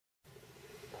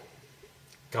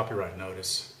Copyright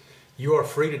notice. You are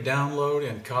free to download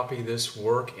and copy this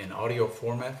work in audio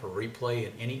format for replay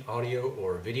in any audio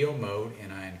or video mode,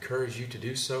 and I encourage you to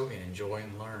do so and enjoy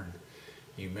and learn.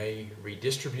 You may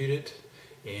redistribute it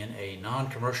in a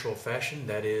non-commercial fashion,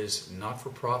 that is, not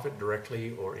for profit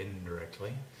directly or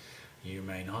indirectly. You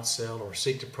may not sell or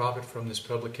seek to profit from this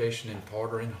publication in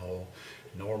part or in whole,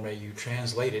 nor may you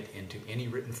translate it into any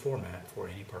written format for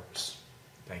any purpose.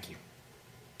 Thank you.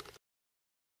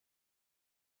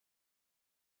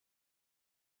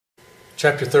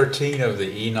 Chapter 13 of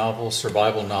the e-novel,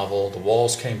 survival novel, The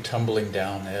Walls Came Tumbling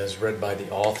Down, as read by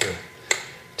the author.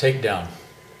 Takedown.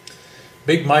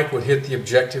 Big Mike would hit the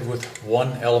objective with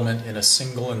one element in a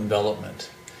single envelopment.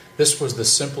 This was the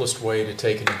simplest way to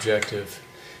take an objective.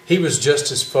 He was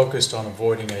just as focused on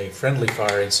avoiding a friendly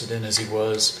fire incident as he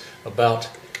was about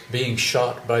being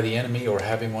shot by the enemy or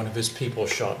having one of his people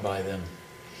shot by them.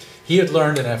 He had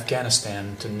learned in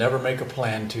Afghanistan to never make a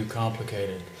plan too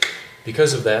complicated.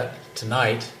 Because of that,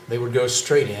 tonight they would go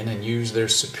straight in and use their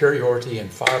superiority in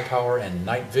firepower and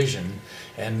night vision,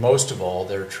 and most of all,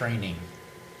 their training.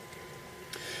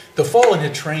 The Fallen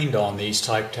had trained on these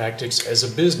type tactics as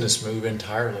a business move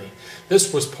entirely.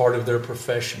 This was part of their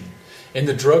profession. In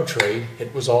the drug trade,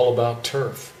 it was all about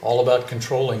turf, all about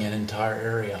controlling an entire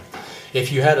area.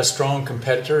 If you had a strong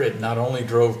competitor, it not only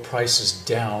drove prices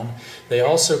down, they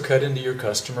also cut into your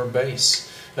customer base.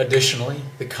 Additionally,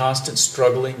 the constant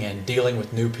struggling and dealing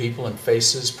with new people and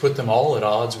faces put them all at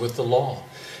odds with the law,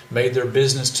 made their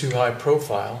business too high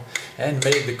profile, and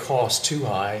made the cost too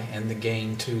high and the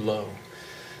gain too low.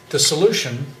 The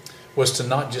solution was to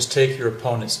not just take your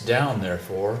opponents down,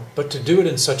 therefore, but to do it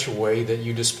in such a way that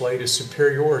you displayed a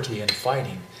superiority in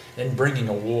fighting, in bringing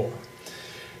a war.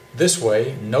 This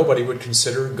way, nobody would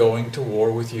consider going to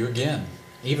war with you again.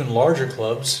 Even larger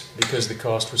clubs, because the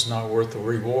cost was not worth the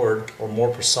reward, or more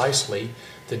precisely,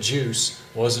 the juice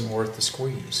wasn't worth the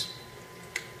squeeze.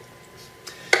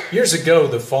 Years ago,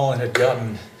 the Fallen had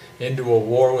gotten into a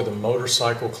war with a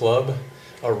motorcycle club,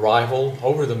 a rival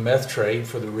over the meth trade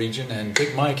for the region, and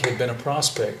Big Mike had been a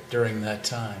prospect during that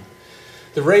time.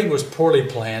 The raid was poorly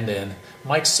planned, and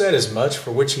Mike said as much, for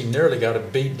which he nearly got a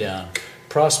beat down.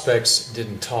 Prospects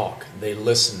didn't talk, they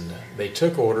listened. They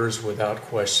took orders without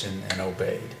question and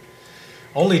obeyed.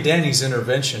 Only Danny's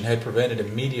intervention had prevented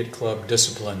immediate club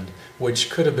discipline, which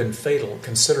could have been fatal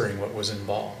considering what was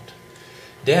involved.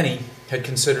 Danny had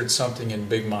considered something in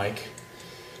Big Mike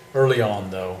early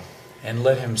on, though, and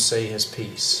let him say his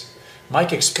piece.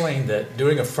 Mike explained that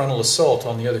doing a frontal assault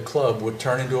on the other club would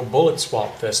turn into a bullet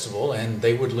swap festival, and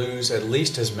they would lose at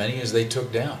least as many as they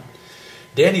took down.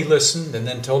 Danny listened and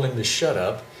then told him to shut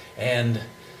up and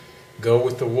go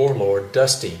with the warlord,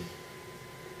 Dusty.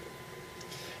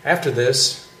 After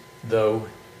this, though,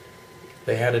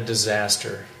 they had a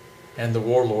disaster, and the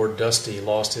warlord, Dusty,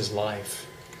 lost his life.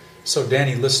 So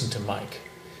Danny listened to Mike.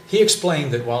 He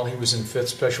explained that while he was in 5th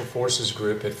Special Forces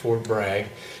Group at Fort Bragg,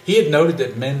 he had noted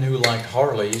that men who liked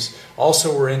Harleys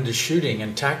also were into shooting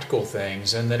and tactical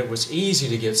things, and that it was easy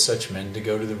to get such men to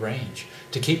go to the range,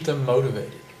 to keep them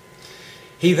motivated.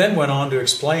 He then went on to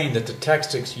explain that the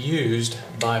tactics used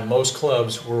by most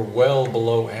clubs were well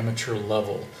below amateur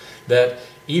level, that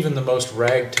even the most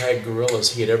ragtag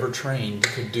guerrillas he had ever trained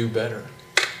could do better.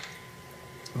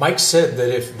 Mike said that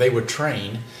if they would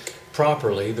train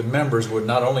properly, the members would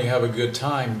not only have a good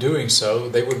time doing so,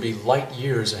 they would be light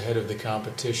years ahead of the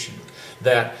competition.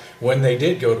 That when they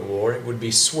did go to war, it would be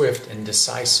swift and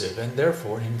decisive, and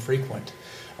therefore infrequent,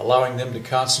 allowing them to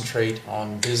concentrate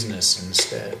on business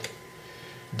instead.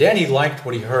 Danny liked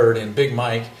what he heard, and Big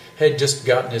Mike had just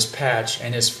gotten his patch,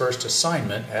 and his first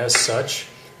assignment, as such,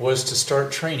 was to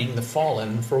start training the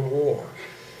Fallen for war.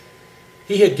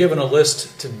 He had given a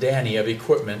list to Danny of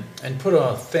equipment and put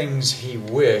on things he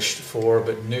wished for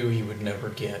but knew he would never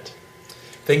get.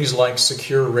 Things like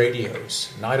secure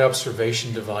radios, night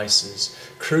observation devices,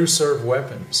 crew-serve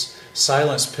weapons,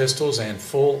 silenced pistols, and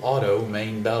full auto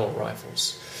Maine battle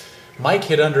rifles. Mike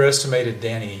had underestimated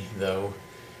Danny, though,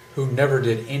 who never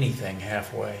did anything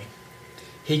halfway.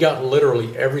 He got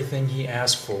literally everything he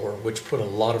asked for, which put a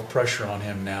lot of pressure on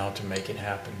him now to make it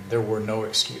happen. There were no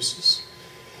excuses.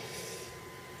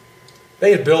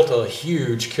 They had built a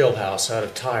huge kill house out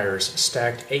of tires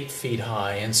stacked 8 feet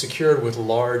high and secured with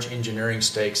large engineering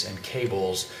stakes and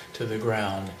cables to the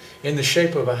ground in the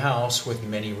shape of a house with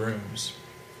many rooms.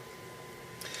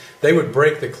 They would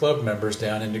break the club members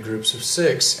down into groups of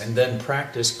 6 and then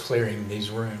practice clearing these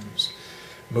rooms,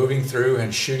 moving through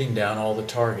and shooting down all the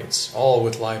targets, all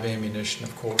with live ammunition,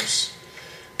 of course.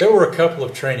 There were a couple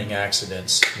of training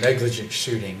accidents, negligent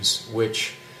shootings,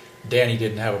 which Danny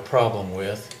didn't have a problem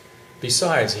with,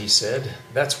 Besides, he said,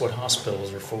 that's what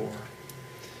hospitals are for.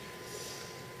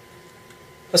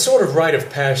 A sort of rite of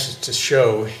passage to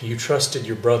show you trusted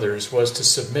your brothers was to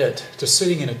submit to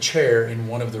sitting in a chair in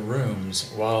one of the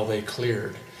rooms while they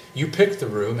cleared. You picked the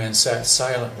room and sat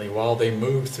silently while they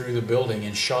moved through the building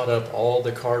and shot up all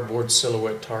the cardboard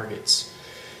silhouette targets.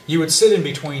 You would sit in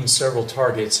between several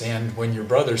targets, and when your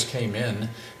brothers came in,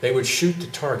 they would shoot the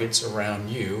targets around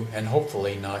you, and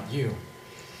hopefully not you.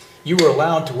 You were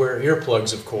allowed to wear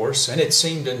earplugs, of course, and it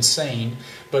seemed insane,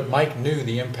 but Mike knew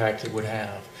the impact it would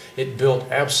have. It built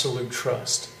absolute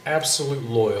trust, absolute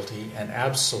loyalty, and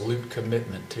absolute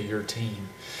commitment to your team.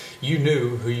 You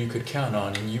knew who you could count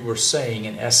on, and you were saying,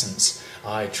 in essence,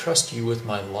 I trust you with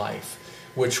my life,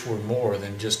 which were more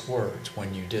than just words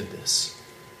when you did this.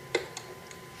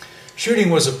 Shooting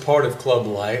was a part of club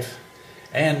life,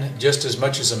 and just as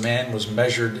much as a man was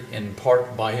measured in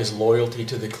part by his loyalty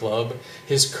to the club,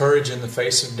 his courage in the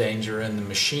face of danger, and the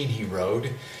machine he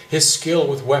rode, his skill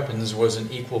with weapons was an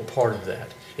equal part of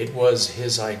that. It was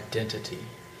his identity.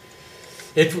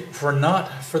 If were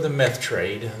not for the meth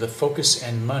trade, the focus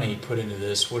and money put into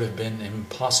this would have been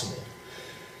impossible.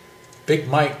 Big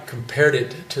Mike compared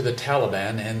it to the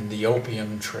Taliban and the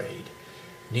opium trade.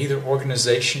 Neither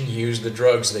organization used the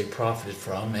drugs they profited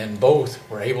from, and both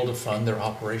were able to fund their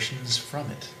operations from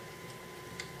it.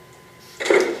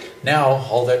 Now,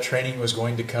 all that training was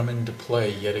going to come into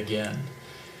play yet again.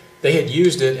 They had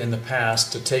used it in the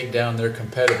past to take down their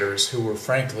competitors, who were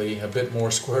frankly a bit more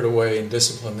squared away and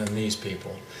disciplined than these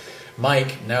people.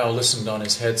 Mike now listened on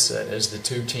his headset as the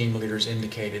two team leaders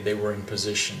indicated they were in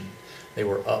position. They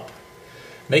were up.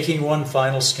 Making one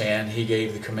final scan, he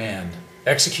gave the command,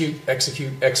 execute,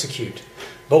 execute, execute.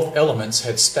 Both elements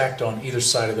had stacked on either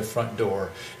side of the front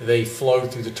door. They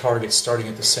flowed through the targets starting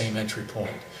at the same entry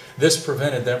point. This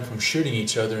prevented them from shooting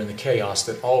each other in the chaos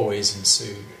that always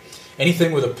ensued.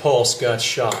 Anything with a pulse got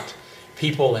shot,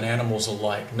 people and animals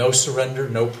alike. No surrender,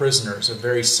 no prisoners. A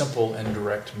very simple and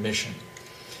direct mission.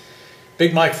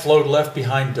 Big Mike flowed left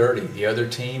behind Dirty. The other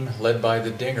team, led by the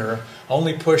Dinger,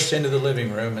 only pushed into the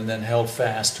living room and then held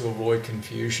fast to avoid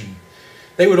confusion.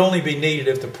 They would only be needed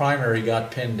if the primary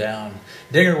got pinned down.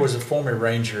 Dinger was a former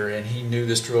ranger, and he knew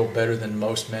this drill better than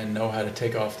most men know how to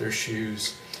take off their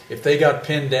shoes. If they got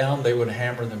pinned down, they would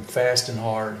hammer them fast and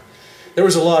hard. There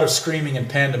was a lot of screaming and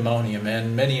pandemonium,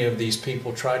 and many of these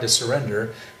people tried to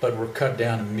surrender, but were cut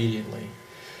down immediately.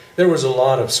 There was a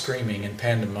lot of screaming and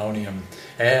pandemonium.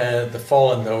 The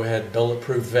fallen, though, had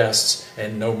bulletproof vests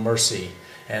and no mercy,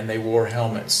 and they wore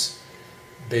helmets.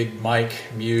 Big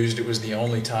Mike mused it was the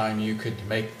only time you could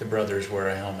make the brothers wear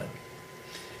a helmet.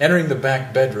 Entering the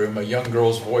back bedroom, a young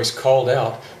girl's voice called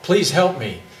out, "Please help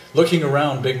me." Looking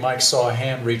around, Big Mike saw a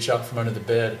hand reach out from under the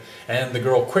bed, and the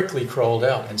girl quickly crawled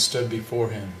out and stood before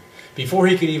him. Before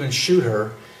he could even shoot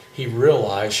her, he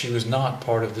realized she was not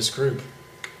part of this group.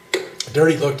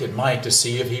 Dirty looked at Mike to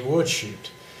see if he would shoot.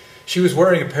 She was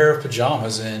wearing a pair of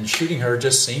pajamas, and shooting her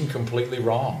just seemed completely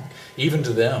wrong, even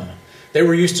to them. They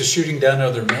were used to shooting down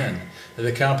other men,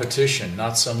 the competition,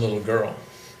 not some little girl.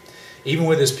 Even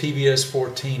with his PBS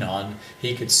 14 on,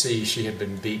 he could see she had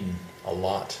been beaten a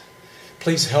lot.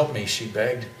 "Please help me," she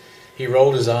begged. He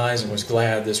rolled his eyes and was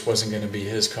glad this wasn't going to be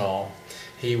his call.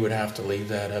 He would have to leave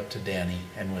that up to Danny,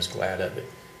 and was glad of it.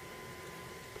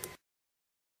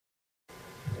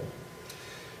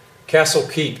 Castle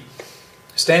Keep.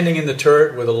 Standing in the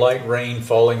turret with a light rain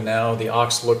falling now, the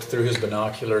Ox looked through his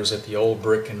binoculars at the old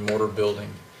brick and mortar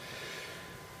building.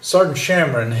 Sergeant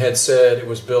Shamron had said it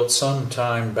was built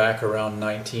sometime back around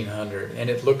 1900, and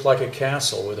it looked like a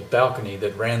castle with a balcony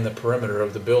that ran the perimeter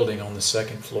of the building on the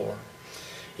second floor.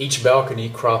 Each balcony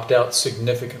cropped out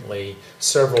significantly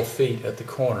several feet at the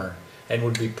corner and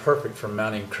would be perfect for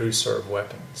mounting crew-served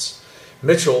weapons.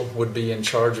 Mitchell would be in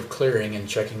charge of clearing and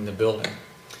checking the building.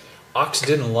 Ox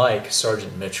didn't like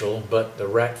Sergeant Mitchell, but the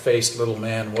rat-faced little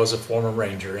man was a former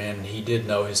ranger, and he did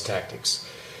know his tactics.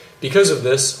 Because of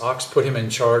this, Ox put him in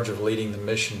charge of leading the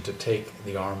mission to take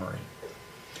the armory.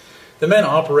 The men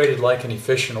operated like an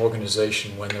efficient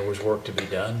organization when there was work to be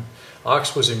done.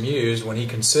 Ox was amused when he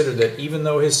considered that even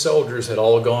though his soldiers had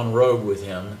all gone rogue with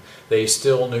him, they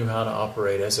still knew how to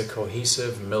operate as a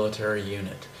cohesive military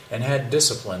unit and had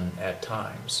discipline at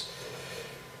times.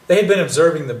 They had been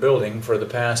observing the building for the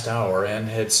past hour and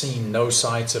had seen no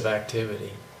sights of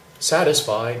activity.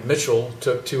 Satisfied, Mitchell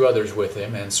took two others with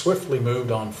him and swiftly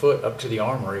moved on foot up to the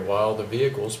armory while the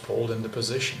vehicles pulled into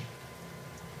position.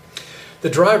 The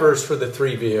drivers for the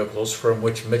three vehicles from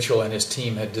which Mitchell and his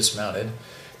team had dismounted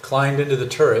climbed into the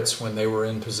turrets when they were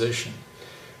in position.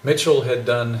 Mitchell had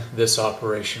done this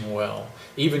operation well,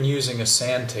 even using a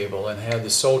sand table, and had the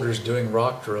soldiers doing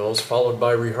rock drills followed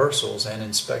by rehearsals and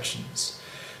inspections.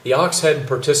 The Ox hadn't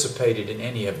participated in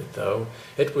any of it, though.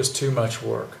 It was too much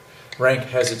work. Rank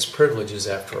has its privileges,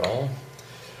 after all.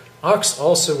 Ox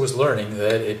also was learning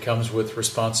that it comes with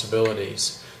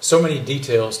responsibilities. So many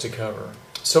details to cover.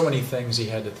 So many things he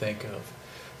had to think of.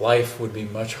 Life would be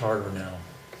much harder now.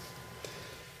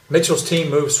 Mitchell's team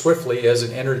moved swiftly as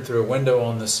it entered through a window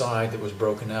on the side that was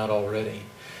broken out already.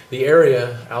 The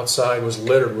area outside was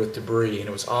littered with debris, and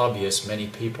it was obvious many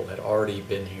people had already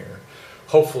been here.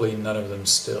 Hopefully none of them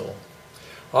still.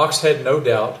 Ox had no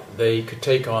doubt they could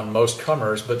take on most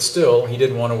comers, but still he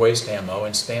didn't want to waste ammo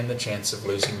and stand the chance of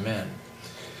losing men.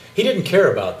 He didn't care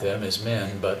about them as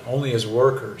men, but only as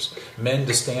workers, men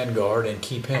to stand guard and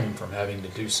keep him from having to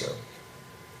do so.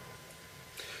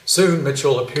 Soon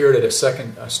Mitchell appeared at a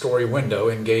second-story window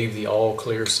and gave the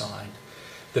all-clear sign.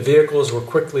 The vehicles were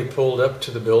quickly pulled up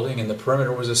to the building and the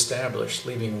perimeter was established,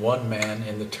 leaving one man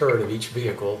in the turret of each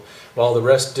vehicle while the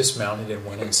rest dismounted and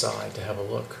went inside to have a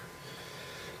look.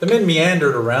 The men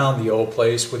meandered around the old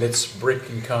place with its brick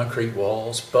and concrete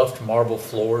walls, buffed marble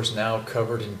floors now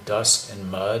covered in dust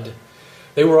and mud.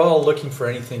 They were all looking for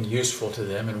anything useful to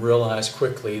them and realized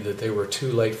quickly that they were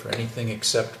too late for anything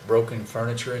except broken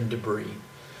furniture and debris.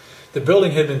 The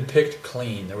building had been picked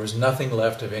clean. There was nothing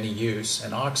left of any use,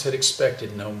 and Ox had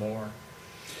expected no more.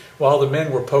 While the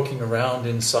men were poking around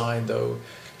inside, though,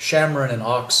 Shamron and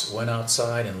Ox went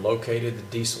outside and located the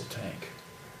diesel tank.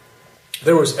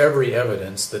 There was every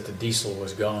evidence that the diesel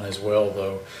was gone as well,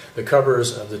 though the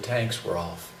covers of the tanks were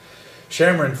off.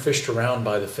 Shamron fished around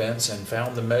by the fence and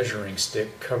found the measuring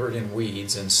stick covered in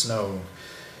weeds and snow.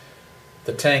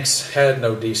 The tanks had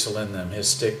no diesel in them, his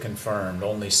stick confirmed,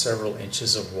 only several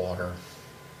inches of water.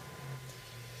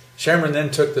 Shamron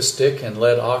then took the stick and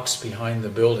led Ox behind the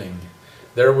building.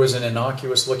 There was an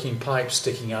innocuous-looking pipe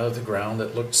sticking out of the ground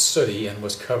that looked sooty and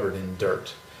was covered in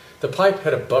dirt. The pipe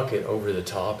had a bucket over the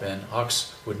top, and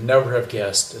Ox would never have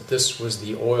guessed that this was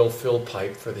the oil-filled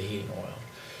pipe for the heating oil.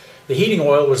 The heating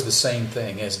oil was the same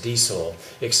thing as diesel,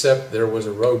 except there was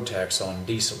a road tax on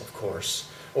diesel, of course.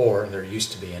 Or there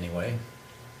used to be anyway.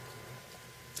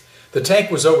 The tank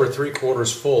was over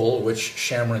 3/4 full, which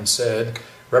Shamron said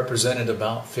represented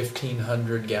about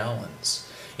 1,500 gallons.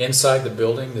 Inside the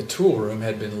building, the tool room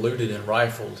had been looted and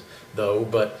rifled, though,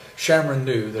 but Shamron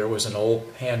knew there was an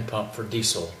old hand pump for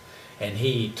diesel, and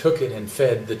he took it and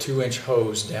fed the 2-inch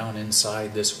hose down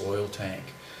inside this oil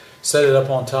tank, set it up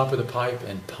on top of the pipe,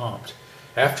 and pumped.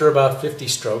 After about 50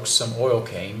 strokes, some oil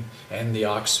came, and the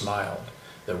Ox smiled.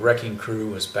 The wrecking crew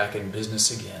was back in business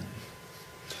again.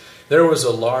 There was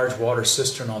a large water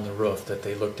cistern on the roof that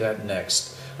they looked at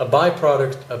next, a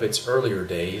byproduct of its earlier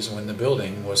days when the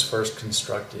building was first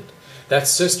constructed. That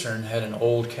cistern had an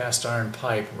old cast iron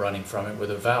pipe running from it with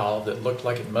a valve that looked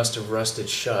like it must have rusted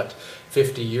shut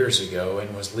 50 years ago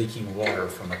and was leaking water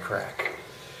from a crack.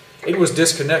 It was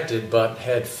disconnected but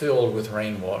had filled with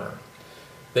rainwater.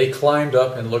 They climbed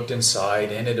up and looked inside,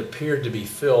 and it appeared to be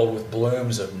filled with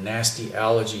blooms of nasty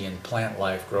algae and plant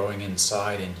life growing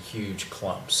inside in huge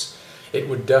clumps. It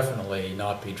would definitely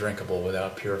not be drinkable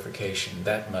without purification,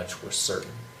 that much was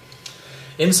certain.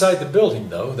 Inside the building,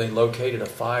 though, they located a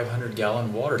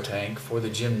 500-gallon water tank for the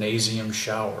gymnasium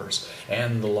showers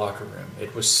and the locker room.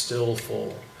 It was still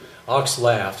full. Ox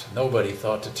laughed. Nobody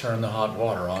thought to turn the hot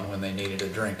water on when they needed a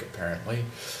drink, apparently.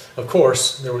 Of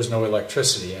course, there was no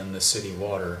electricity, and the city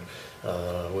water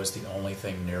was the only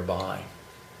thing nearby.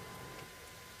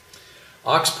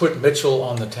 Ox put Mitchell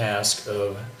on the task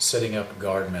of setting up a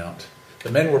guard mount. The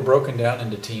men were broken down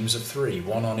into teams of 3,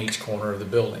 one on each corner of the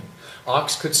building.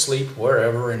 Ox could sleep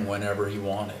wherever and whenever he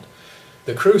wanted.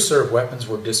 The crew served weapons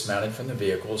were dismounted from the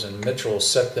vehicles, and Mitchell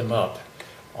set them up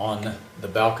on the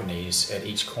balconies at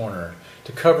each corner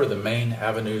to cover the main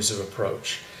avenues of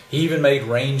approach. He even made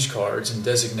range cards and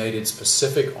designated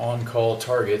specific on-call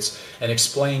targets and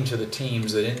explained to the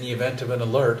teams that in the event of an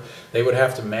alert, they would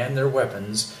have to man their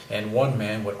weapons, and one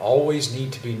man would always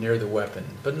need to be near the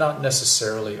weapon, but not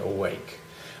necessarily awake.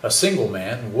 A single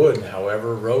man would,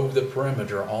 however, rove the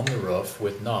perimeter on the roof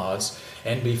with nods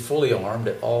and be fully armed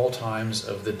at all times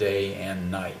of the day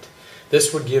and night.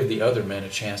 This would give the other men a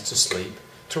chance to sleep,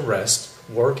 to rest,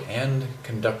 work, and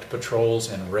conduct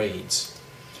patrols and raids.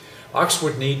 Ox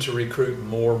would need to recruit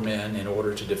more men in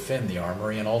order to defend the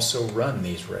armory and also run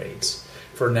these raids.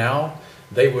 For now,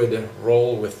 they would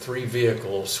roll with 3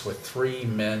 vehicles with 3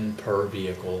 men per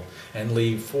vehicle and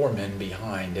leave 4 men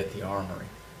behind at the armory.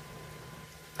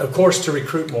 Of course, to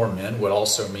recruit more men would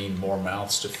also mean more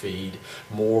mouths to feed,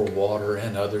 more water,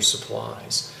 and other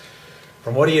supplies.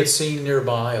 From what he had seen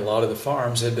nearby, a lot of the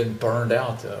farms had been burned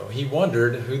out, though. He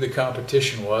wondered who the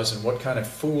competition was and what kind of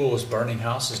fool was burning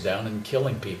houses down and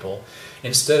killing people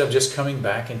instead of just coming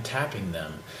back and tapping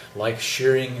them, like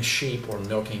shearing sheep or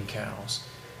milking cows.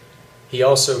 He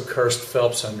also cursed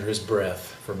Phelps under his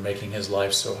breath for making his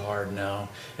life so hard now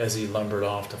as he lumbered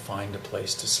off to find a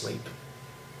place to sleep.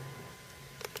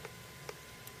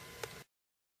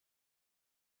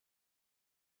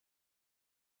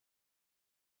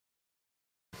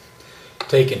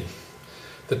 Taken.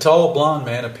 The tall blond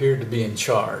man appeared to be in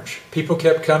charge. People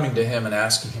kept coming to him and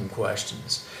asking him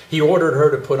questions. He ordered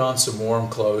her to put on some warm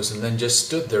clothes and then just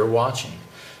stood there watching.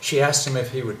 She asked him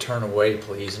if he would turn away,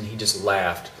 please, and he just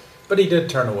laughed, but he did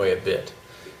turn away a bit.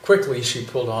 Quickly, she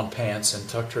pulled on pants and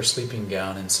tucked her sleeping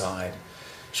gown inside.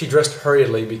 She dressed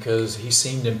hurriedly because he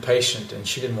seemed impatient and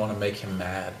she didn't want to make him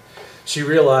mad. She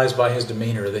realized by his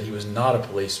demeanor that he was not a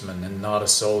policeman and not a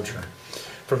soldier.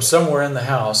 From somewhere in the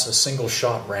house, a single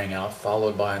shot rang out,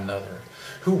 followed by another.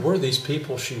 Who were these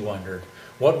people, she wondered?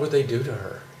 What would they do to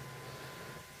her?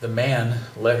 The man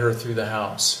led her through the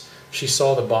house. She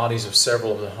saw the bodies of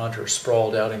several of the hunters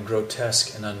sprawled out in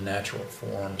grotesque and unnatural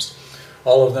forms,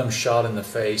 all of them shot in the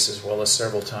face as well as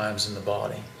several times in the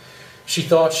body. She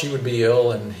thought she would be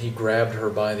ill, and he grabbed her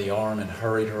by the arm and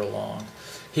hurried her along.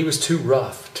 He was too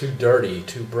rough, too dirty,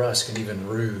 too brusque, and even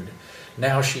rude.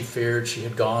 Now she feared she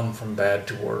had gone from bad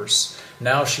to worse.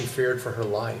 Now she feared for her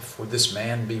life. Would this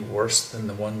man be worse than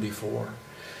the one before?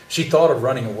 She thought of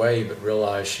running away, but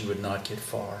realized she would not get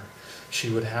far. She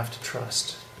would have to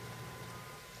trust.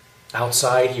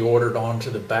 Outside, he ordered on to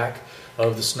the back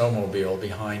of the snowmobile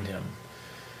behind him.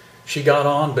 She got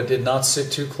on, but did not sit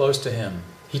too close to him.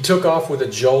 He took off with a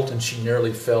jolt, and she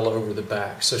nearly fell over the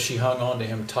back, so she hung on to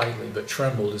him tightly, but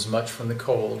trembled as much from the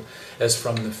cold as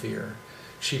from the fear.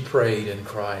 She prayed and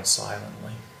cried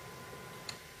silently.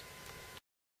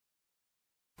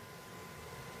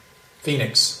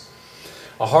 Phoenix.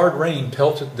 A hard rain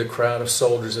pelted the crowd of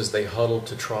soldiers as they huddled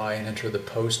to try and enter the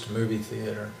post-movie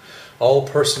theater. All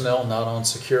personnel not on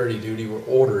security duty were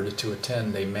ordered to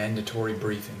attend a mandatory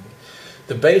briefing.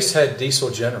 The base had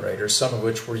diesel generators, some of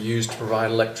which were used to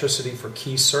provide electricity for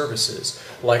key services,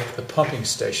 like the pumping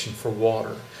station for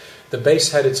water. The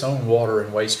base had its own water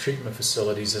and waste treatment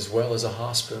facilities as well as a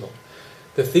hospital.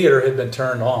 The theater had been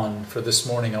turned on for this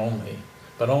morning only,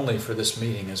 but only for this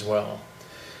meeting as well.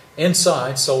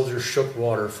 Inside, soldiers shook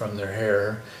water from their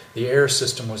hair. The air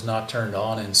system was not turned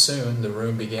on, and soon the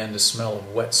room began to smell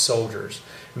of wet soldiers,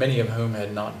 many of whom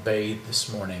had not bathed this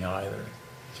morning either.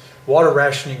 Water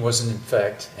rationing was in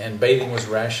effect, and bathing was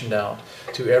rationed out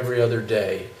to every other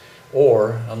day,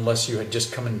 or unless you had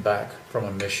just come back from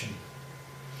a mission.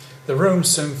 The room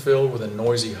soon filled with a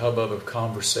noisy hubbub of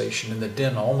conversation, and the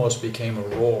din almost became a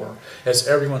roar as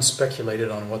everyone speculated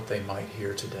on what they might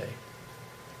hear today.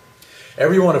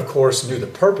 Everyone, of course, knew the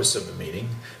purpose of the meeting.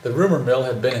 The rumor mill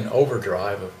had been in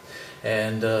overdrive,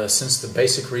 and since the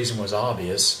basic reason was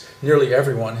obvious, nearly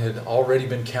everyone had already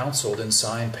been counseled and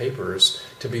signed papers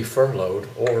to be furloughed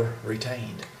or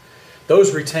retained.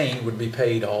 Those retained would be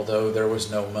paid, although there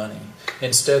was no money.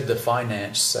 Instead, the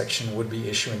finance section would be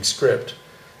issuing script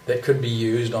that could be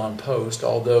used on post,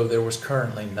 although there was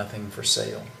currently nothing for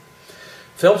sale.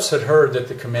 Phelps had heard that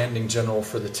the commanding general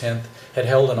for the 10th had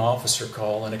held an officer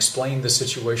call and explained the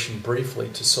situation briefly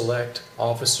to select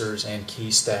officers and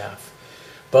key staff.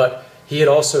 But he had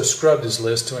also scrubbed his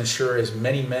list to ensure as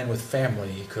many men with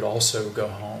family could also go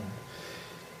home.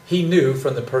 He knew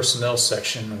from the personnel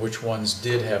section which ones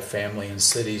did have family in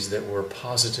cities that were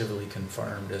positively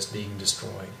confirmed as being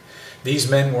destroyed. These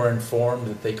men were informed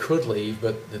that they could leave,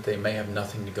 but that they may have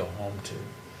nothing to go home to.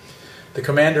 The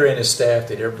commander and his staff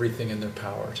did everything in their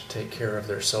power to take care of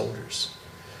their soldiers.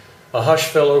 A hush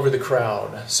fell over the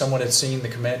crowd. Someone had seen the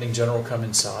commanding general come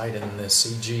inside, and the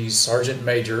CG's sergeant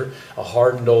major, a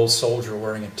hardened old soldier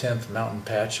wearing a 10th mountain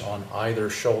patch on either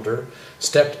shoulder,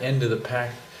 stepped into the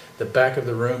back of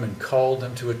the room and called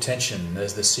them to attention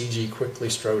as the CG quickly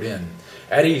strode in.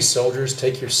 "At ease, soldiers,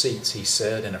 take your seats," he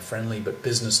said in a friendly but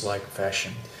businesslike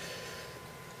fashion,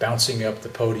 bouncing up the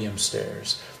podium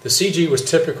stairs. The CG was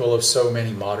typical of so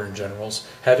many modern generals,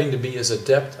 having to be as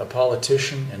adept a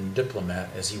politician and diplomat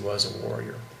as he was a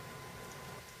warrior.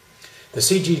 The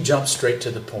CG jumped straight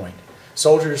to the point.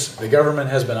 "Soldiers, the government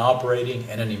has been operating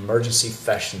in an emergency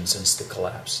fashion since the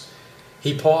collapse."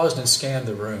 He paused and scanned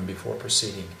the room before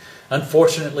proceeding.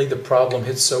 "Unfortunately, the problem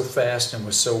hit so fast and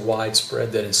was so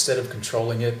widespread that instead of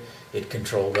controlling it, it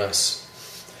controlled us."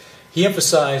 He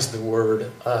emphasized the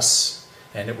word us,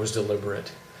 and it was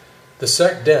deliberate. "The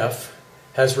SecDef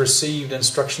has received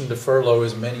instruction to furlough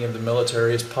as many of the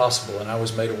military as possible, and I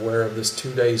was made aware of this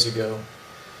 2 days ago.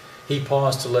 He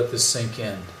paused to let this sink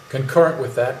in. Concurrent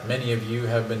with that, many of you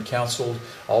have been counseled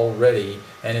already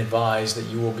and advised that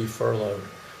you will be furloughed.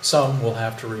 Some will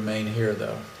have to remain here,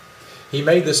 though. He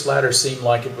made this latter seem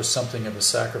like it was something of a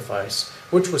sacrifice,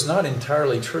 which was not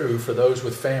entirely true for those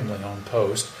with family on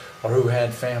post or who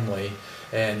had family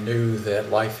and knew that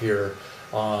life here,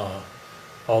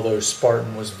 although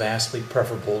Spartan, was vastly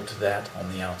preferable to that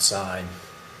on the outside.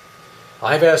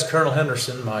 I've asked Colonel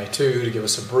Henderson, my two, to give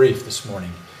us a brief this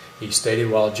morning, he stated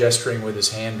while gesturing with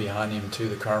his hand behind him to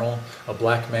the colonel, a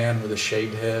black man with a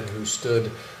shaved head who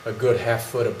stood a good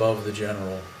half-foot above the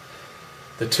general.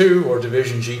 The 2, or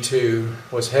Division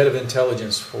G2, was head of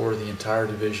intelligence for the entire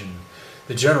division.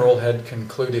 The general had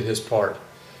concluded his part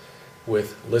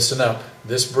with, "Listen up,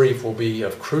 this brief will be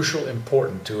of crucial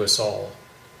importance to us all."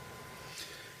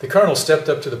 The colonel stepped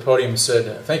up to the podium and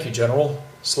said, "Thank you, General.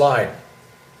 Slide."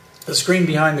 The screen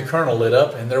behind the colonel lit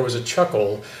up, and there was a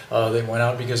chuckle that went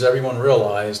out because everyone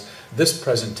realized this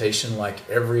presentation, like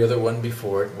every other one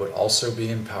before it, would also be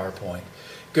in PowerPoint.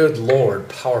 Good Lord,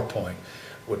 PowerPoint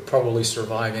would probably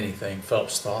survive anything,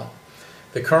 Phelps thought.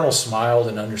 The colonel smiled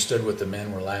and understood what the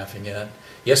men were laughing at.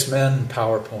 Yes, men,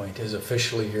 PowerPoint is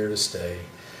officially here to stay.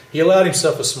 He allowed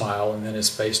himself a smile, and then his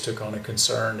face took on a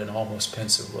concerned and almost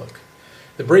pensive look.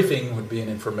 The briefing would be an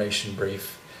information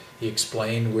brief, he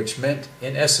explained, which meant,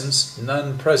 in essence,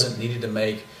 none present needed to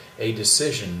make a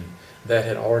decision that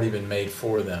had already been made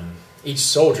for them. Each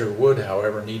soldier would,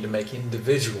 however, need to make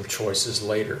individual choices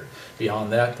later.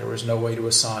 Beyond that, there was no way to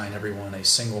assign everyone a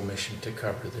single mission to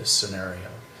cover this scenario.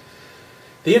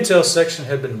 The intel section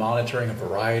had been monitoring a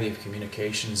variety of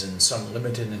communications and some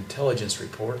limited intelligence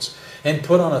reports and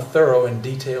put on a thorough and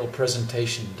detailed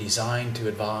presentation designed to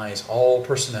advise all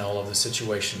personnel of the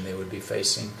situation they would be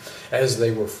facing as they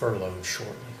were furloughed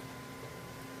shortly.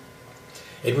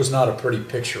 It was not a pretty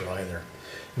picture either.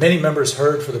 Many members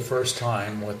heard for the first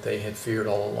time what they had feared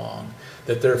all along,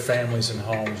 that their families and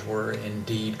homes were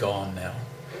indeed gone now.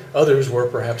 Others were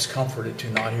perhaps comforted to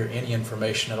not hear any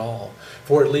information at all,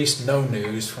 for at least no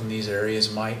news from these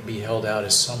areas might be held out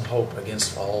as some hope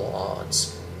against all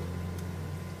odds.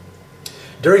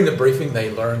 During the briefing, they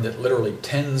learned that literally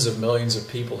tens of millions of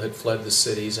people had fled the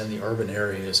cities and the urban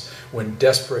areas when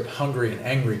desperate, hungry, and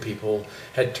angry people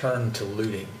had turned to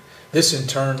looting. This in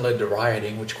turn led to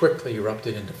rioting, which quickly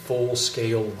erupted into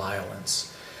full-scale violence.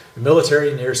 The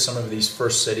military near some of these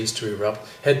first cities to erupt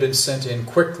had been sent in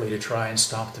quickly to try and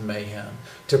stop the mayhem,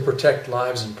 to protect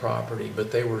lives and property,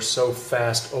 but they were so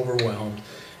fast overwhelmed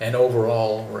and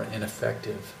overall were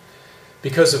ineffective.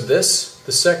 Because of this,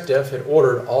 the SecDef had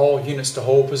ordered all units to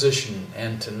hold position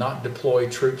and to not deploy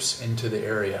troops into the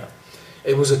area.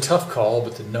 It was a tough call,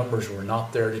 but the numbers were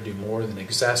not there to do more than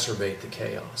exacerbate the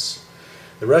chaos.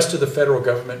 The rest of the federal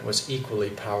government was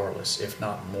equally powerless, if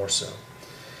not more so.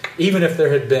 Even if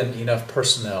there had been enough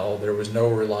personnel, there was no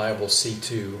reliable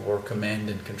C2 or command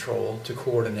and control to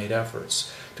coordinate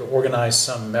efforts, to organize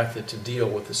some method to deal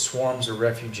with the swarms of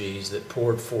refugees that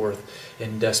poured forth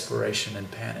in desperation and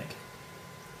panic.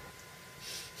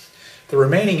 The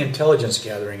remaining intelligence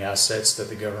gathering assets that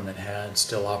the government had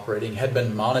still operating had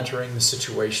been monitoring the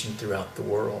situation throughout the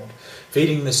world,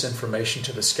 feeding this information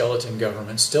to the skeleton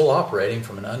government still operating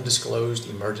from an undisclosed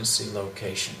emergency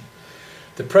location.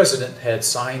 The President had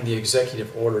signed the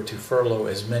executive order to furlough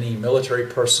as many military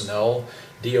personnel,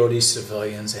 DoD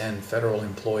civilians, and federal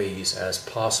employees as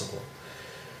possible.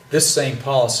 This same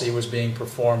policy was being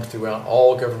performed throughout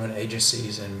all government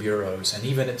agencies and bureaus, and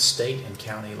even at state and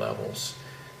county levels,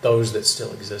 those that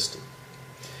still existed.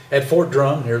 At Fort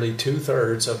Drum, nearly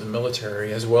 2/3 of the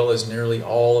military, as well as nearly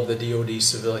all of the DoD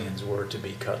civilians, were to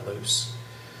be cut loose.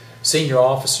 Senior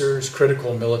officers,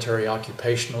 critical military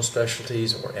occupational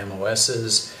specialties, or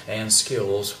MOSs, and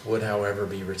skills would, however,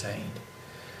 be retained.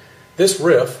 This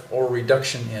RIF, or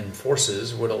reduction in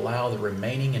forces, would allow the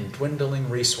remaining and dwindling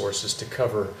resources to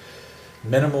cover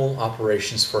minimal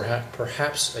operations for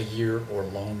perhaps a year or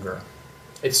longer.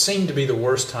 It seemed to be the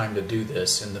worst time to do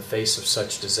this in the face of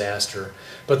such disaster,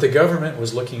 but the government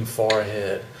was looking far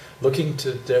ahead, looking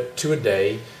to a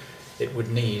day it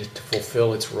would need to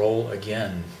fulfill its role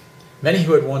again. Many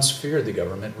who had once feared the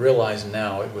government realized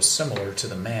now it was similar to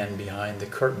the man behind the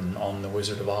curtain on The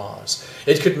Wizard of Oz.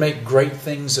 It could make great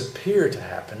things appear to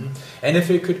happen, and if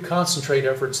it could concentrate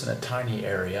efforts in a tiny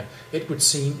area, it would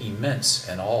seem immense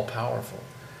and all-powerful.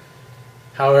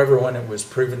 However, when it was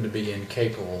proven to be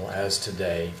incapable, as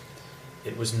today,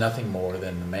 it was nothing more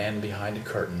than the man behind a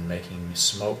curtain making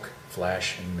smoke,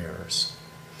 flash, and mirrors,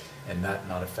 and that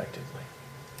not effectively.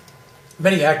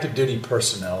 Many active duty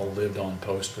personnel lived on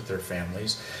post with their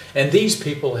families, and these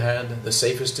people had the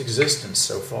safest existence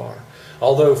so far,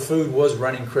 although food was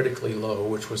running critically low,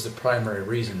 which was the primary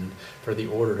reason for the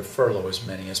order to furlough as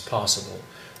many as possible.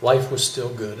 Life was still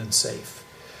good and safe.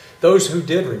 Those who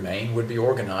did remain would be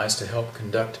organized to help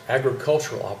conduct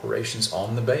agricultural operations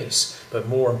on the base, but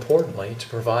more importantly, to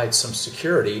provide some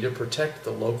security to protect the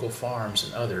local farms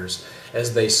and others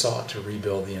as they sought to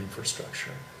rebuild the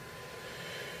infrastructure.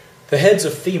 The heads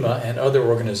of FEMA and other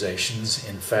organizations,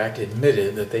 in fact,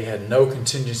 admitted that they had no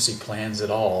contingency plans at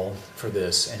all for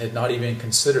this and had not even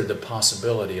considered the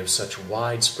possibility of such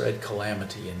widespread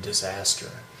calamity and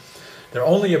disaster. Their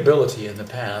only ability in the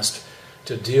past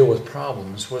to deal with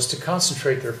problems was to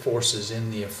concentrate their forces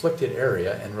in the afflicted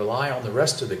area and rely on the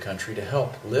rest of the country to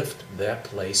help lift that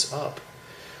place up.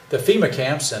 The FEMA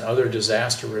camps and other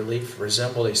disaster relief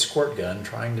resembled a squirt gun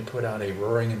trying to put out a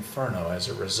roaring inferno as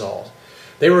a result.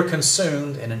 They were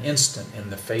consumed in an instant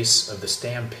in the face of the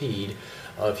stampede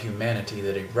of humanity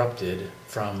that erupted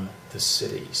from the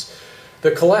cities.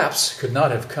 The collapse could not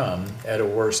have come at a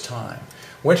worse time.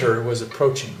 Winter was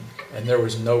approaching, and there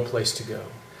was no place to go.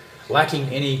 Lacking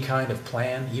any kind of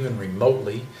plan, even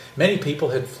remotely, many people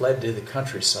had fled to the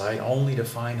countryside only to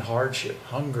find hardship,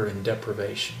 hunger, and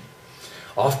deprivation.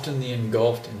 Often they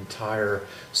engulfed entire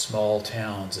small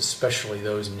towns, especially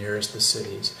those nearest the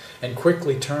cities, and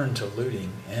quickly turned to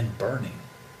looting and burning.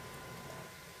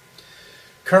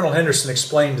 Colonel Henderson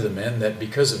explained to the men that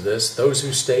because of this, those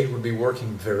who stayed would be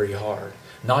working very hard,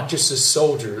 not just as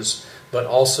soldiers, but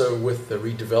also with the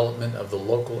redevelopment of the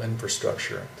local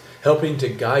infrastructure, helping to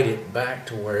guide it back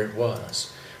to where it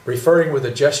was. Referring with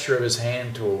a gesture of his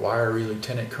hand to a wiry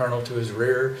lieutenant colonel to his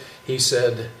rear, he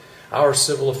said, "Our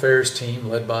civil affairs team,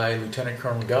 led by Lieutenant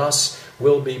Colonel Goss,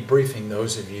 will be briefing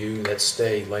those of you that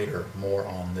stay later more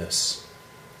on this."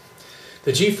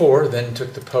 The G4 then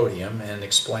took the podium and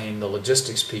explained the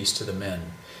logistics piece to the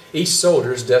men. Each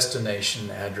soldier's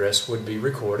destination address would be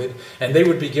recorded, and they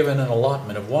would be given an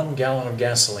allotment of 1 gallon of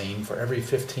gasoline for every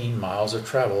 15 miles of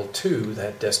travel to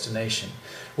that destination,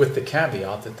 with the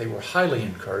caveat that they were highly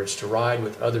encouraged to ride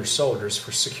with other soldiers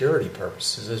for security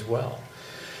purposes as well.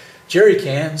 Jerry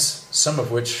cans, some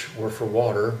of which were for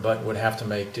water but would have to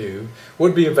make do,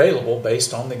 would be available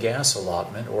based on the gas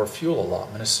allotment or fuel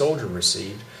allotment a soldier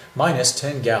received, minus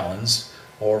 10 gallons,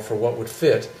 or for what would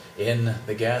fit in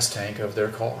the gas tank of their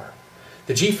car.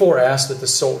 The G4 asked that the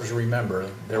soldiers remember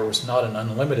there was not an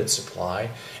unlimited supply,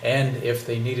 and if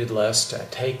they needed less, to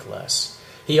take less.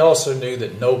 He also knew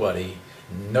that nobody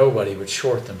would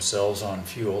short themselves on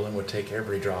fuel and would take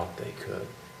every drop they could.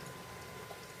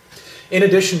 In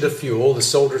addition to fuel, the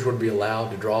soldiers would be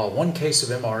allowed to draw 1 case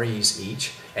of MREs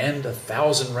each and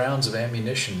 1,000 rounds of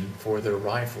ammunition for their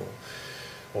rifle,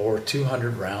 or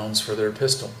 200 rounds for their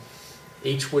pistol.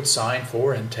 Each would sign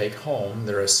for and take home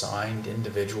their assigned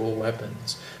individual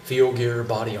weapons, field gear,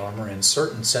 body armor, and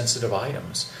certain sensitive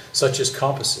items, such as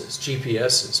compasses,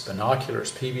 GPSs,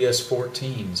 binoculars,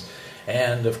 PBS-14s,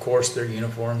 and, of course, their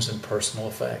uniforms and personal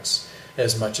effects,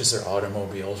 as much as their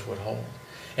automobiles would hold.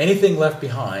 Anything left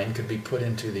behind could be put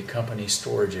into the company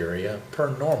storage area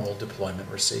per normal deployment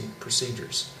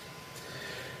procedures.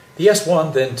 The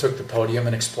S1 then took the podium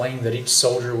and explained that each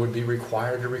soldier would be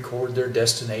required to record their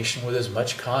destination with as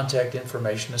much contact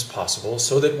information as possible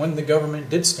so that when the government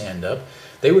did stand up,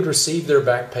 they would receive their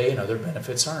back pay and other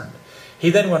benefits earned. He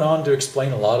then went on to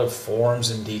explain a lot of forms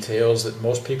and details that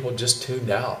most people just tuned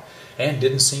out and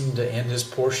didn't seem to end his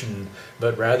portion,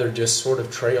 but rather just sort of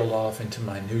trailed off into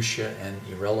minutia and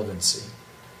irrelevancy.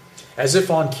 As if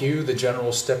on cue, the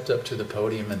general stepped up to the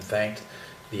podium and thanked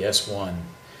the S1.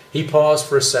 He paused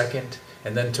for a second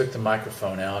and then took the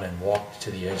microphone out and walked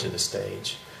to the edge of the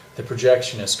stage. The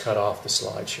projectionist cut off the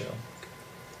slideshow.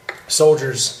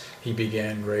 "Soldiers," he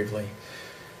began gravely,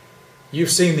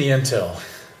 "you've seen the intel.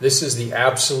 This is the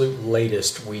absolute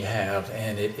latest we have,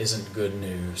 and it isn't good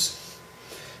news."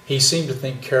 He seemed to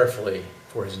think carefully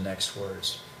for his next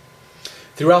words.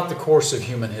 "Throughout the course of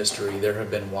human history, there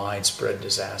have been widespread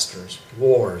disasters,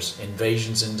 wars,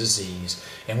 invasions, and disease,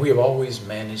 and we have always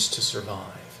managed to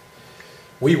survive.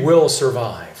 We will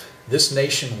survive. This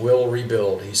nation will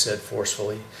rebuild," he said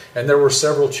forcefully, and there were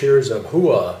several cheers of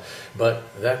 "hooah," but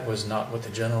that was not what the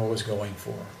general was going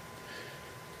for.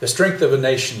 "The strength of a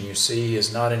nation, you see,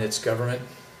 is not in its government.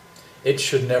 It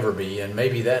should never be, and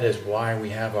maybe that is why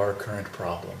we have our current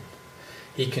problem."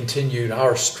 He continued,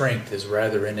 "Our strength is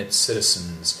rather in its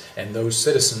citizens, and those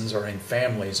citizens are in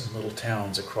families in little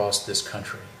towns across this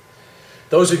country.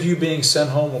 Those of you being sent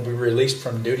home will be released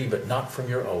from duty, but not from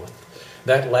your oath.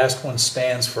 That last one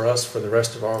stands for us for the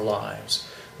rest of our lives.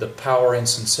 The power and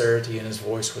sincerity in his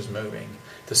voice was moving.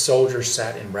 The soldier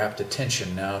sat in rapt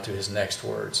attention now to his next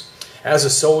words. As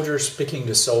a soldier speaking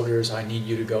to soldiers, I need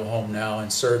you to go home now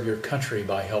and serve your country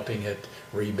by helping it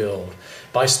rebuild,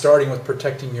 by starting with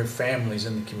protecting your families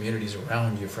and the communities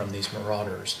around you from these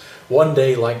marauders. One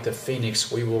day, like the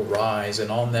phoenix, we will rise, and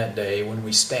on that day, when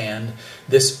we stand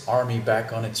this army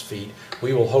back on its feet,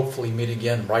 we will hopefully meet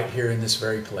again right here in this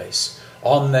very place.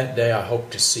 On that day, I hope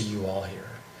to see you all here.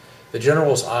 The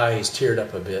general's eyes teared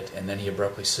up a bit, and then he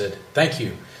abruptly said, "Thank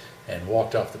you," and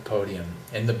walked off the podium.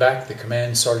 In the back, the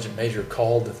command sergeant major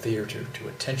called the theater to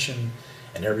attention,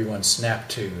 and everyone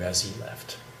snapped to as he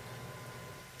left.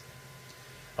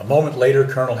 A moment later,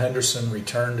 Colonel Henderson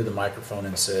returned to the microphone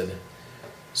and said,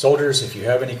 "Soldiers, if you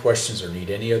have any questions or need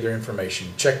any other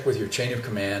information, check with your chain of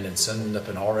command and send up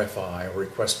an RFI, or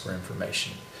request for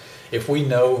information. If we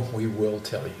know, we will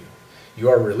tell you. You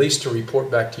are released to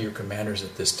report back to your commanders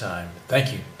at this time.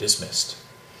 Thank you. Dismissed."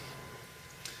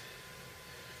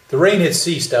 The rain had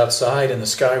ceased outside and the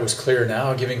sky was clear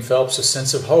now, giving Phelps a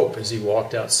sense of hope as he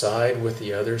walked outside with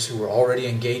the others who were already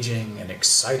engaging in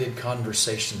excited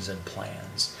conversations and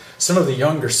plans. Some of the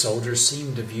younger soldiers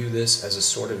seemed to view this as a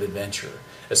sort of adventure,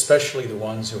 especially the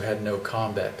ones who had no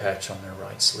combat patch on their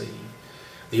right sleeve.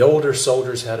 The older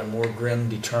soldiers had a more grim,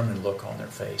 determined look on their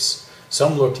face.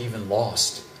 Some looked even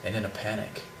lost and in a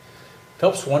panic.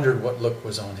 Phelps wondered what look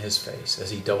was on his face as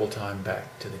he double-timed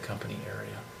back to the company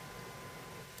area.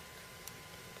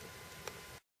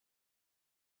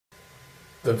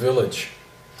 The village.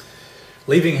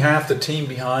 Leaving half the team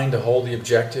behind to hold the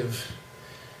objective,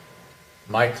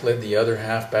 Mike led the other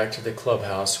half back to the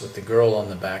clubhouse with the girl on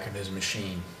the back of his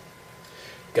machine.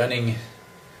 Gunning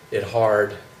it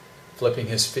hard, flipping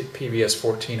his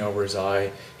PVS-14 over his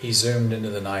eye, he zoomed into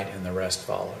the night and the rest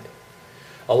followed.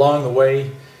 Along the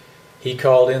way, he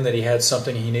called in that he had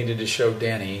something he needed to show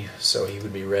Danny, so he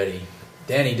would be ready.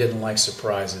 Danny didn't like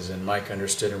surprises, and Mike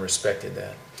understood and respected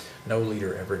that. No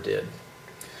leader ever did.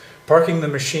 Parking the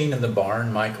machine in the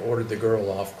barn, Mike ordered the girl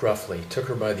off gruffly, took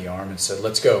her by the arm, and said,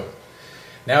 "Let's go."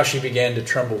 Now she began to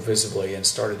tremble visibly and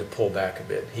started to pull back a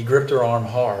bit. He gripped her arm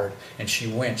hard, and she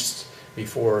winced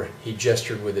before he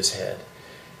gestured with his head.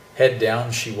 Head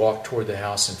down, she walked toward the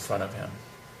house in front of him.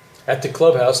 At the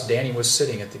clubhouse, Danny was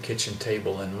sitting at the kitchen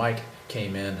table, and Mike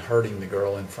came in, herding the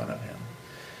girl in front of him.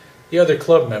 The other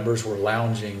club members were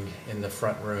lounging in the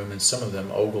front room, and some of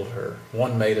them ogled her.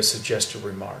 One made a suggestive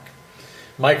remark.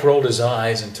 Mike rolled his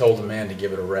eyes and told the man to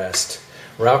give it a rest.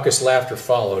 Raucous laughter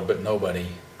followed, but nobody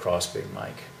crossed Big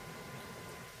Mike.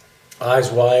 Eyes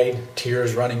wide,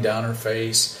 tears running down her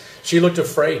face, she looked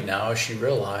afraid now as she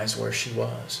realized where she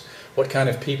was, what kind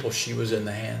of people she was in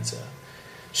the hands of.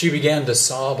 She began to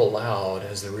sob aloud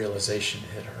as the realization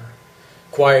hit her.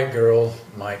 "Quiet girl,"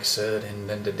 Mike said, and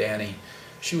then to Danny,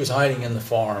 "She was hiding in the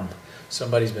farm.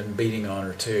 Somebody's been beating on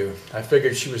her too. I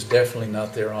figured she was definitely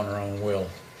not there on her own will."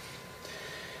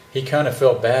 He kind of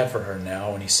felt bad for her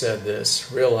now when he said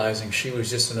this, realizing she was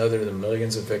just another of the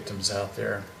millions of victims out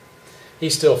there. He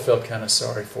still felt kind of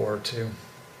sorry for her too.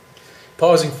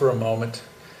 Pausing for a moment,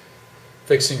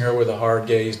 fixing her with a hard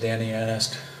gaze, Danny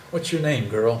asked, "What's your name,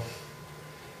 girl?"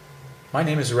 "My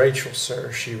name is Rachel,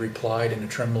 sir," she replied in a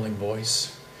trembling voice.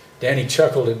 Danny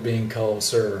chuckled at being called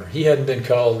sir. He hadn't been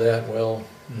called that, well,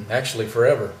 actually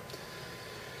forever.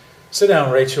 "Sit down,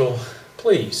 Rachel,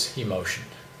 please," he motioned.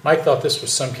 Mike thought this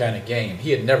was some kind of game.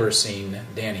 He had never seen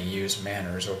Danny use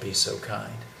manners or be so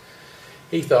kind.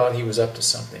 He thought he was up to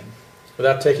something.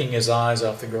 Without taking his eyes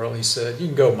off the girl, he said, "You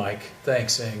can go, Mike.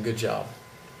 Thanks, and good job."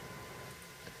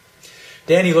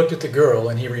 Danny looked at the girl,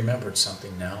 and he remembered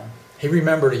something now. He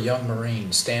remembered a young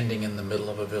Marine standing in the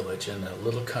middle of a village in a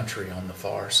little country on the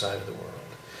far side of the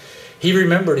world. He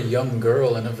remembered a young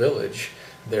girl in a village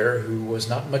there who was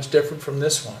not much different from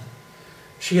this one.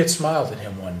 She had smiled at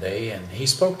him one day, and he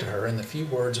spoke to her in the few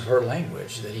words of her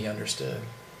language that he understood.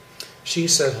 She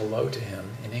said hello to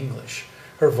him in English,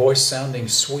 her voice sounding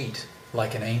sweet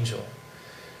like an angel.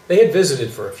 They had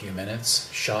visited for a few minutes,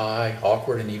 shy,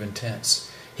 awkward, and even tense.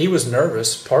 He was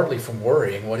nervous, partly from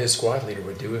worrying what his squad leader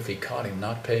would do if he caught him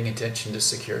not paying attention to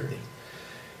security.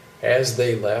 As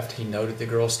they left, he noted the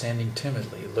girl standing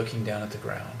timidly, looking down at the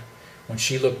ground. When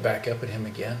she looked back up at him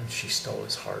again, she stole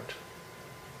his heart.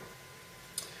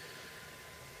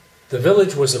 The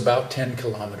village was about 10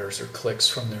 kilometers or clicks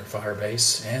from their fire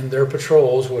base, and their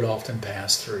patrols would often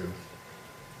pass through.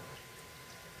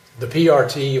 The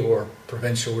PRT, or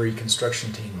Provincial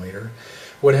Reconstruction Team Leader,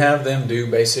 would have them do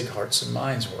basic hearts and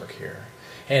minds work here,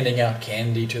 handing out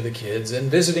candy to the kids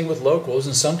and visiting with locals,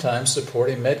 and sometimes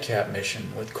supporting MedCap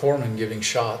mission with corpsmen giving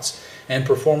shots and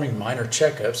performing minor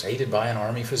checkups aided by an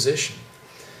Army physician.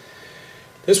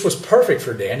 This was perfect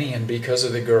for Danny, and because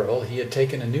of the girl, he had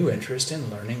taken a new interest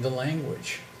in learning the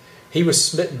language. He was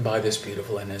smitten by this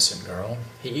beautiful, innocent girl.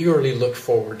 He eagerly looked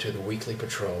forward to the weekly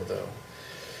patrol, though,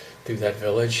 through that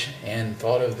village, and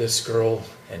thought of this girl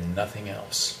and nothing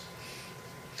else.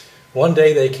 One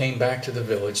day they came back to the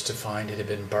village to find it had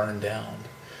been burned down.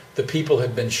 The people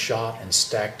had been shot and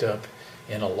stacked up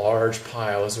in a large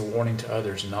pile as a warning to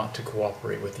others not to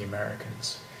cooperate with the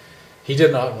Americans. He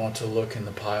did not want to look in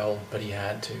the pile, but he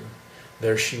had to.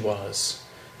 There she was,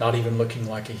 not even looking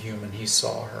like a human. He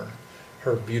saw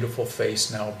her beautiful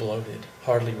face now bloated,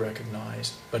 hardly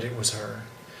recognized, but it was her.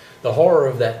 The horror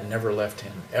of that never left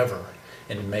him, ever,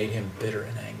 and made him bitter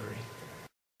and angry.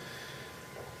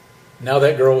 Now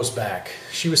that girl was back.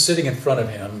 She was sitting in front of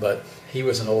him, but he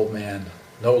was an old man,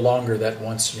 no longer that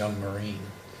once young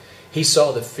Marine. He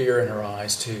saw the fear in her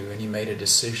eyes, too, and he made a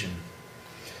decision.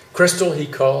 "Crystal," he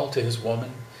called to his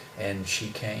woman, and she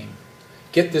came.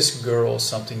 "Get this girl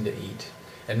something to eat,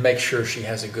 and make sure she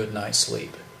has a good night's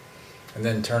sleep." And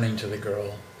then turning to the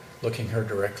girl, looking her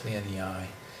directly in the eye,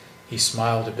 he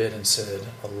smiled a bit and said,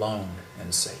 "Alone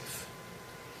and safe."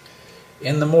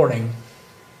 In the morning,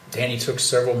 Danny took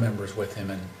several members with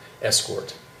him in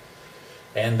escort,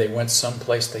 and they went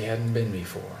someplace they hadn't been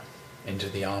before, into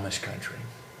the Amish country.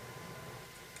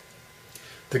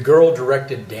 The girl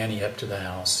directed Danny up to the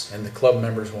house, and the club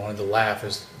members wanted to laugh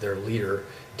as their leader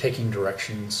taking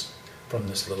directions from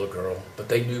this little girl, but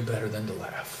they knew better than to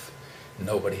laugh.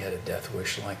 Nobody had a death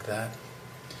wish like that.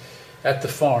 At the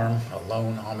farm, a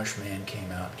lone Amish man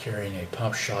came out carrying a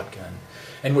pump shotgun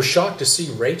and was shocked to see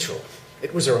Rachel.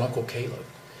 It was her Uncle Caleb.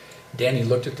 Danny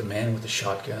looked at the man with the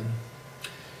shotgun.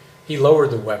 He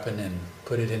lowered the weapon and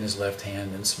put it in his left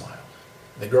hand and smiled.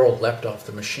 The girl leapt off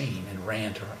the machine and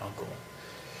ran to her uncle.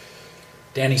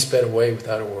 Danny sped away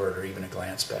without a word or even a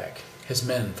glance back, his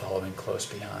men following close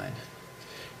behind.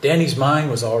 Danny's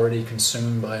mind was already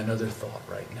consumed by another thought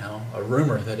right now, a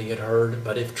rumor that he had heard,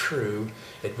 but if true,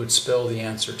 it would spell the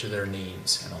answer to their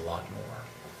needs and a lot more.